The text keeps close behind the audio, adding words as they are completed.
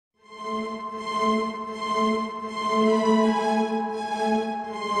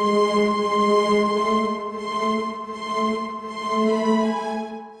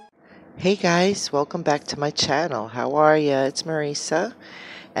Hey guys, welcome back to my channel. How are ya? It's Marisa,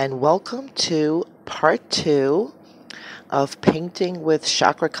 and welcome to part 2 of painting with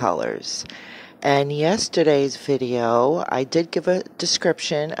chakra colors. And yesterday's video, I did give a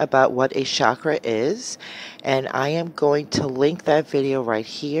description about what a chakra is, and I am going to link that video right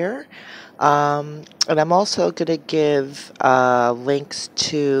here. And I'm also going to give links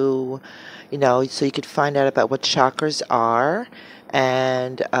to, so you could find out about what chakras are,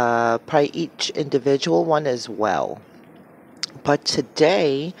 and probably each individual one as well. But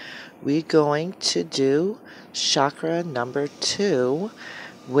today we're going to do chakra number 2,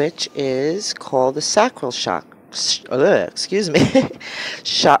 which is called the sacral chakra.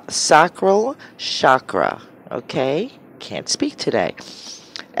 Sacral chakra. Okay, can't speak today.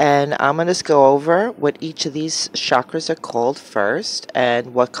 And I'm going to go over what each of these chakras are called first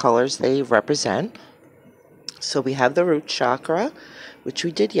and what colors they represent. So we have the root chakra, which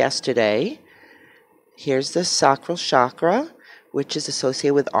we did yesterday. Here's the sacral chakra, which is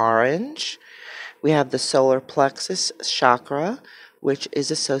associated with orange. We have the solar plexus chakra, which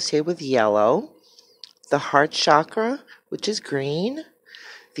is associated with yellow. The heart chakra, which is green.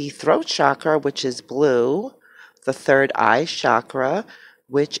 The throat chakra, which is blue. The third eye chakra,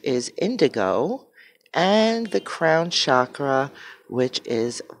 which is indigo. And the crown chakra, which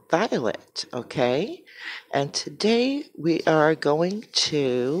is violet. Okay? And today we are going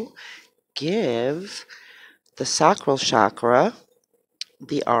to give the sacral chakra,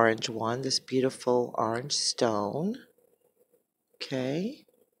 the orange one, this beautiful orange stone. Okay?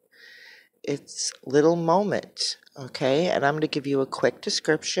 It's little moment. Okay? And I'm going to give you a quick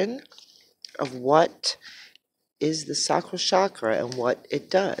description of what is the sacral chakra and what it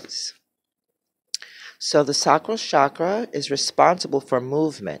does. So the sacral chakra is responsible for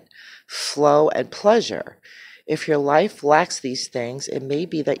movement, flow, and pleasure. If your life lacks these things, it may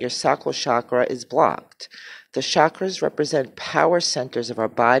be that your sacral chakra is blocked. The chakras represent power centers of our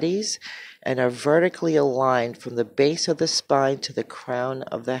bodies and are vertically aligned from the base of the spine to the crown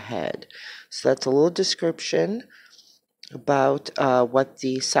of the head. So that's a little description about what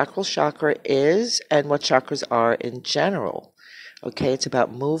the sacral chakra is and what chakras are in general. Okay, it's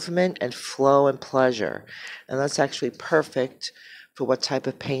about movement and flow and pleasure. And that's actually perfect for what type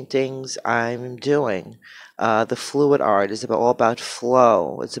of paintings I'm doing. The fluid art is all about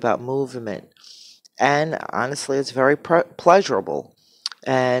flow. It's about movement. And honestly, it's very pleasurable.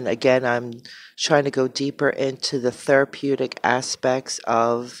 And again, I'm trying to go deeper into the therapeutic aspects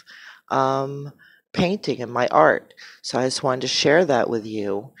of painting and my art. So I just wanted to share that with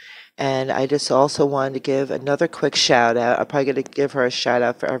you. And I just also wanted to give another quick shout out. I'm probably going to give her a shout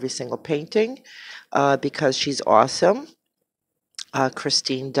out for every single painting because she's awesome.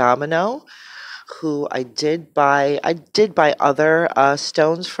 Christine Domino, who I did buy other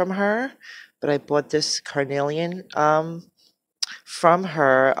stones from her, but I bought this carnelian from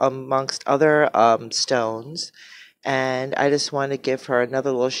her amongst other stones. And I just want to give her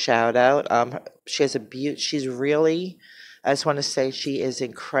another little shout out. She has she's really, I just want to say she is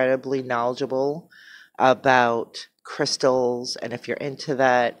incredibly knowledgeable about crystals. And if you're into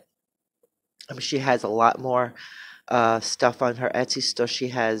that, she has a lot more stuff on her Etsy store. She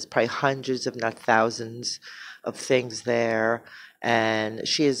has probably hundreds, if not thousands, of things there. And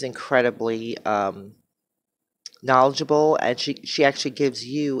she is incredibly knowledgeable, and she actually gives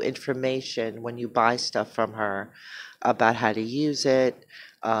you information when you buy stuff from her about how to use it,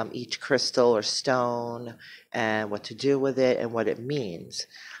 each crystal or stone, and what to do with it and what it means.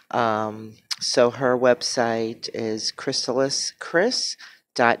 So her website is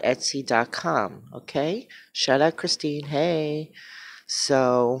crystallischris.etsy.com. Okay, shout out Christine. Hey.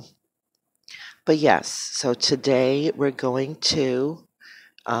 So, but yes, so today we're going to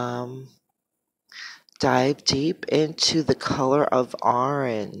dive deep into the color of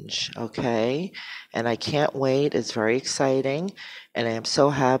orange, okay? And I can't wait. It's very exciting, and I am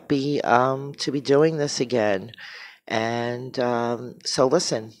so happy to be doing this again. And so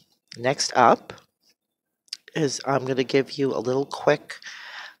listen, next up is I'm going to give you a little quick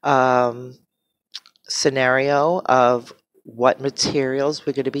scenario of what materials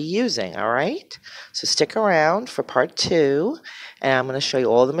we're going to be using, all right? So stick around for part 2, and I'm going to show you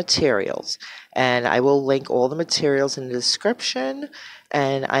all the materials. And I will link all the materials in the description,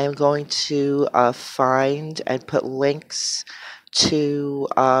 and I am going to find and put links to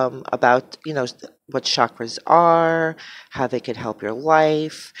about, what chakras are, how they can help your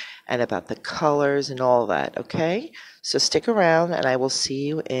life, and about the colors and all that, okay? So stick around, and I will see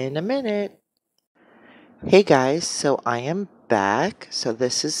you in a minute. Hey guys, so I am back. So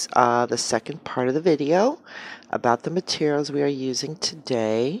this is the second part of the video about the materials we are using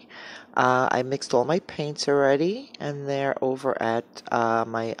today. I mixed all my paints already, and they're over at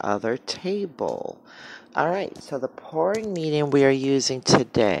my other table. Alright, so the pouring medium we are using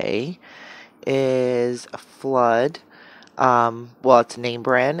today is Flood. Well, it's a name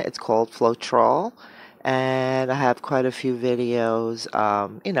brand. It's called Floetrol. And I have quite a few videos,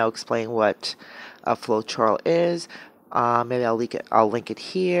 explaining what a Floetrol is. Maybe I'll link it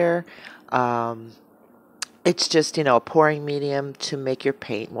here. It's just, a pouring medium to make your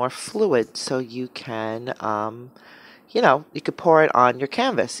paint more fluid so you can, you could pour it on your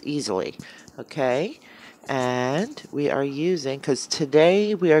canvas easily. Okay? And we are using, because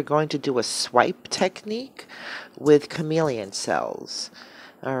today we are going to do a swipe technique with chameleon cells.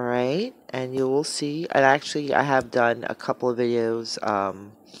 All right, and you will see, and actually I have done a couple of videos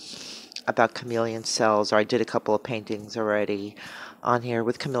about chameleon cells, or I did a couple of paintings already on here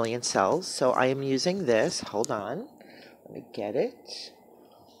with chameleon cells. So I am using this. Hold on, let me get it.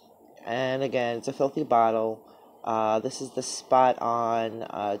 And again, it's a filthy bottle. This is the spot on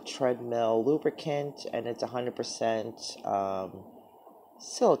treadmill lubricant, and it's 100%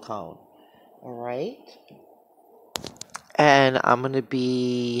 silicone. All right. And I'm going to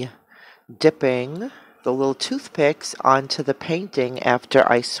be dipping the little toothpicks onto the painting after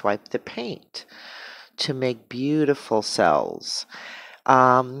I swipe the paint to make beautiful cells.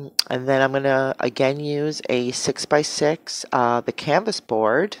 And then I'm going to again use a 6x6, the canvas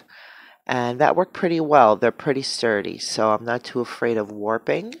board. And that worked pretty well. They're pretty sturdy, so I'm not too afraid of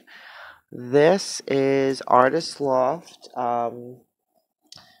warping. This is Loft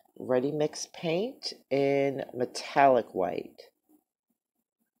ready mixed paint in metallic white.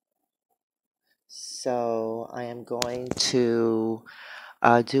 So I am going to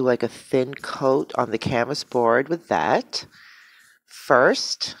do like a thin coat on the canvas board with that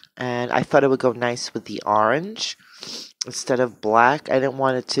first. And I thought it would go nice with the orange instead of black. I didn't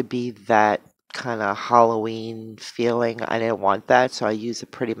want it to be that kind of Halloween feeling. I didn't want that, so I used a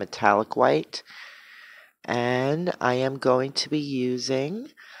pretty metallic white. And I am going to be using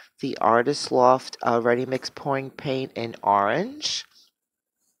the Loft ready mix pouring paint in orange.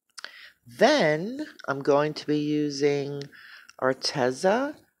 Then I'm going to be using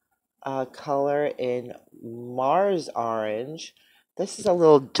Arteza color in Mars orange. This is a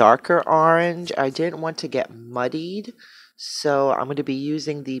little darker orange. I didn't want to get muddied, so I'm going to be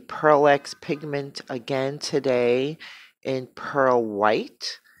using the Pearl X pigment again today in pearl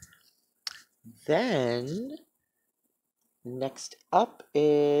white. Then next up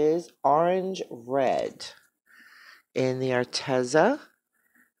is orange red in the Arteza.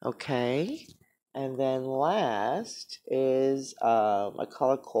 Okay. And then last is a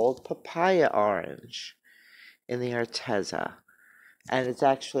color called Papaya orange in the Arteza. And it's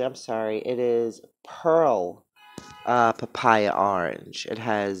actually, I'm sorry, it is pearl papaya orange.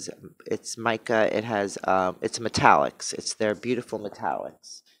 It's mica, it's metallics. They're beautiful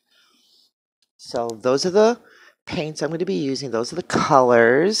metallics. So those are the paints I'm going to be using. Those are the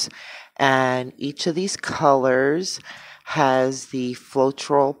colors. And each of these colors has the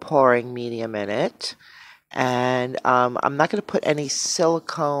Floetrol pouring medium in it. And I'm not going to put any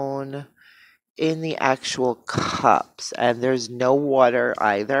silicone in the actual cups. And there's no water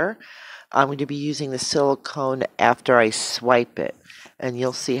either. I'm going to be using the silicone after I swipe it. And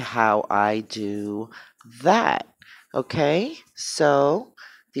you'll see how I do that. Okay, so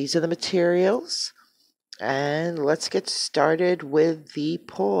these are the materials. And let's get started with the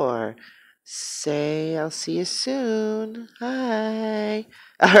pour. Say, I'll see you soon. Hi.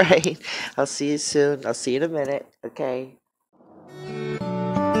 All right. I'll see you soon. I'll see you in a minute. Okay.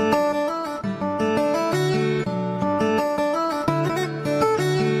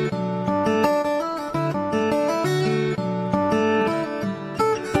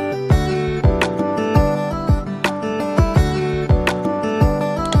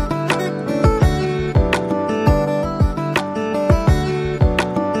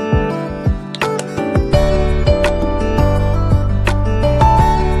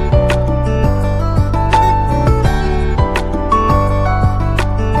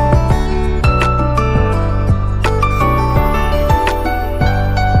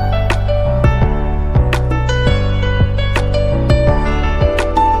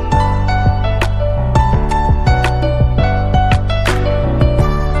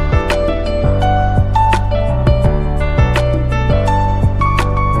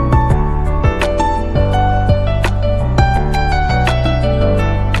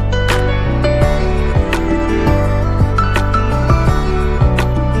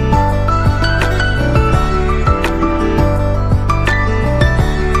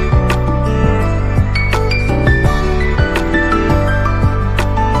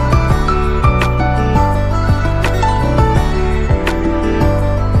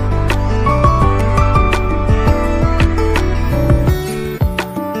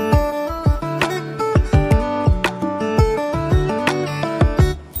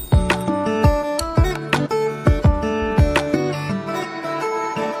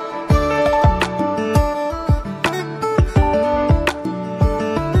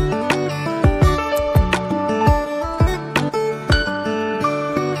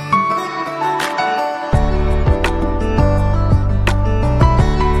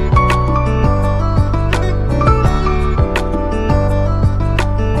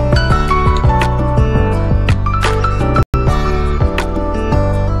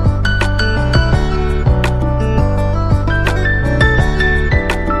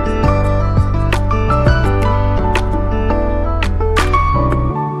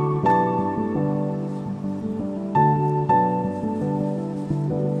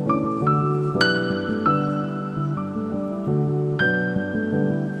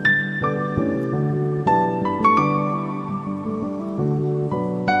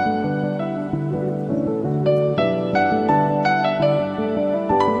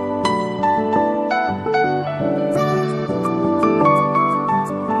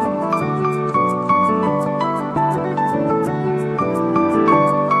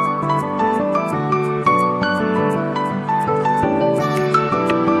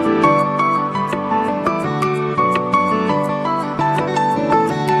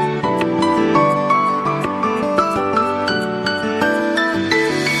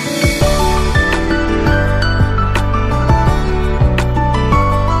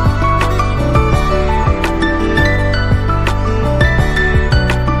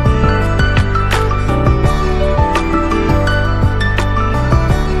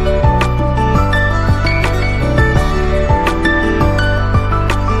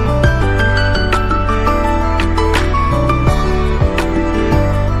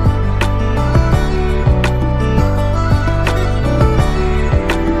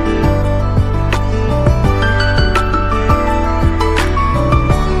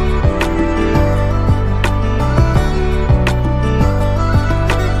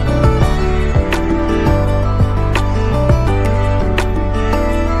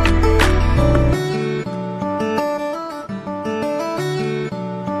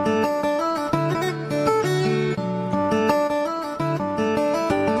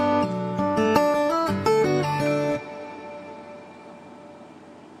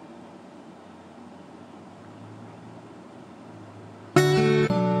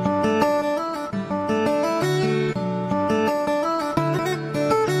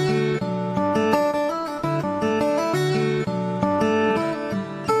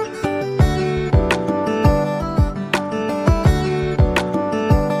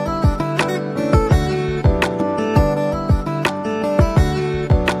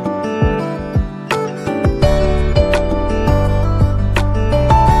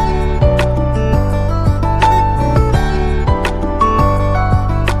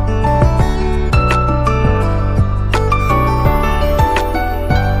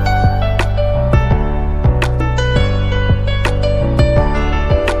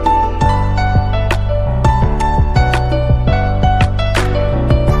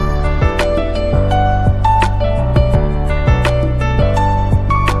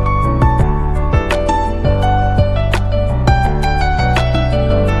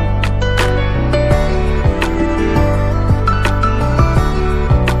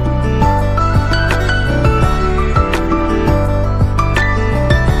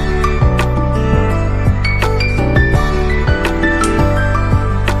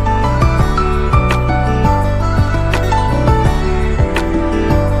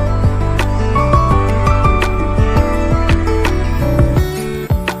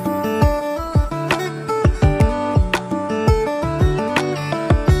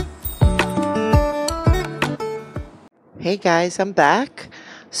 Hey guys, I'm back.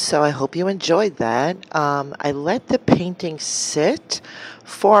 So I hope you enjoyed that. I let the painting sit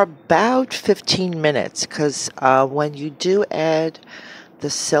for about 15 minutes because when you do add the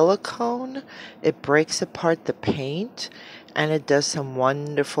silicone, it breaks apart the paint and it does some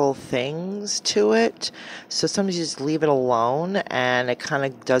wonderful things to it. So sometimes you just leave it alone and it kind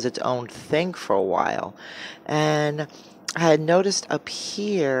of does its own thing for a while. And I had noticed up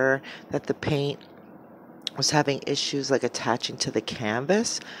here that the paint was having issues like attaching to the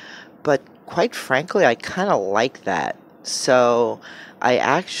canvas, but quite frankly, I kind of like that. So I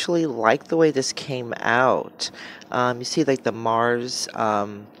actually like the way this came out. You see like the Mars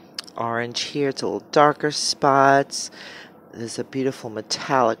orange here, it's a little darker spots. There's a beautiful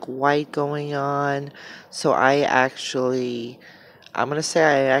metallic white going on. So I'm going to say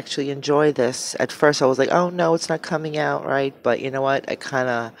I actually enjoy this. At first I was like, oh no, it's not coming out right. But you know what? I kind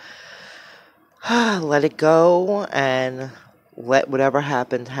of let it go and let whatever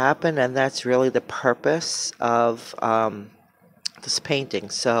happened happen, and that's really the purpose of this painting.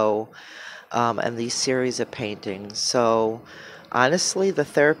 So, and these series of paintings. So, honestly, the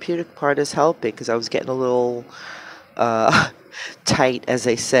therapeutic part is helping because I was getting a little uh, tight, as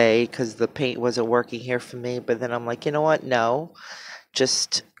they say, because the paint wasn't working here for me. But then I'm like, you know what? No,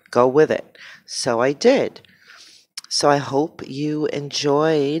 just go with it. So I did. So I hope you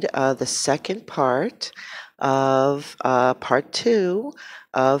enjoyed the second part of part two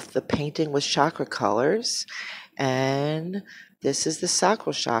of the painting with chakra colors. And this is the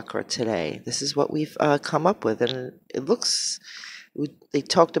sacral chakra today. This is what we've come up with. And it looks, they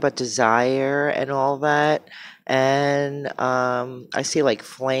talked about desire and all that. And I see like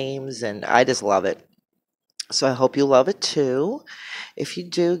flames, and I just love it. So I hope you love it too. If you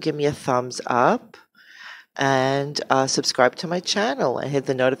do, give me a thumbs up and subscribe to my channel and hit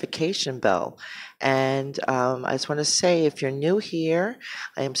the notification bell. And I just want to say, if you're new here,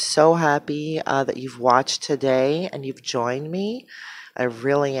 I am so happy that you've watched today and you've joined me. I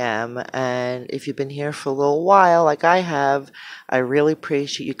really am. And if you've been here for a little while, like I have, I really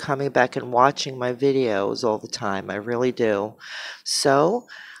appreciate you coming back and watching my videos all the time. I really do. So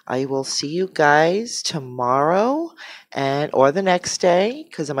I will see you guys tomorrow and or the next day,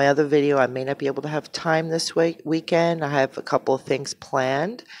 because in my other video I may not be able to have time this weekend. I have a couple of things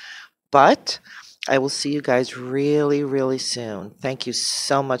planned, but I will see you guys really, really soon. Thank you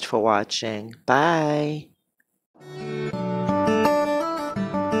so much for watching. Bye.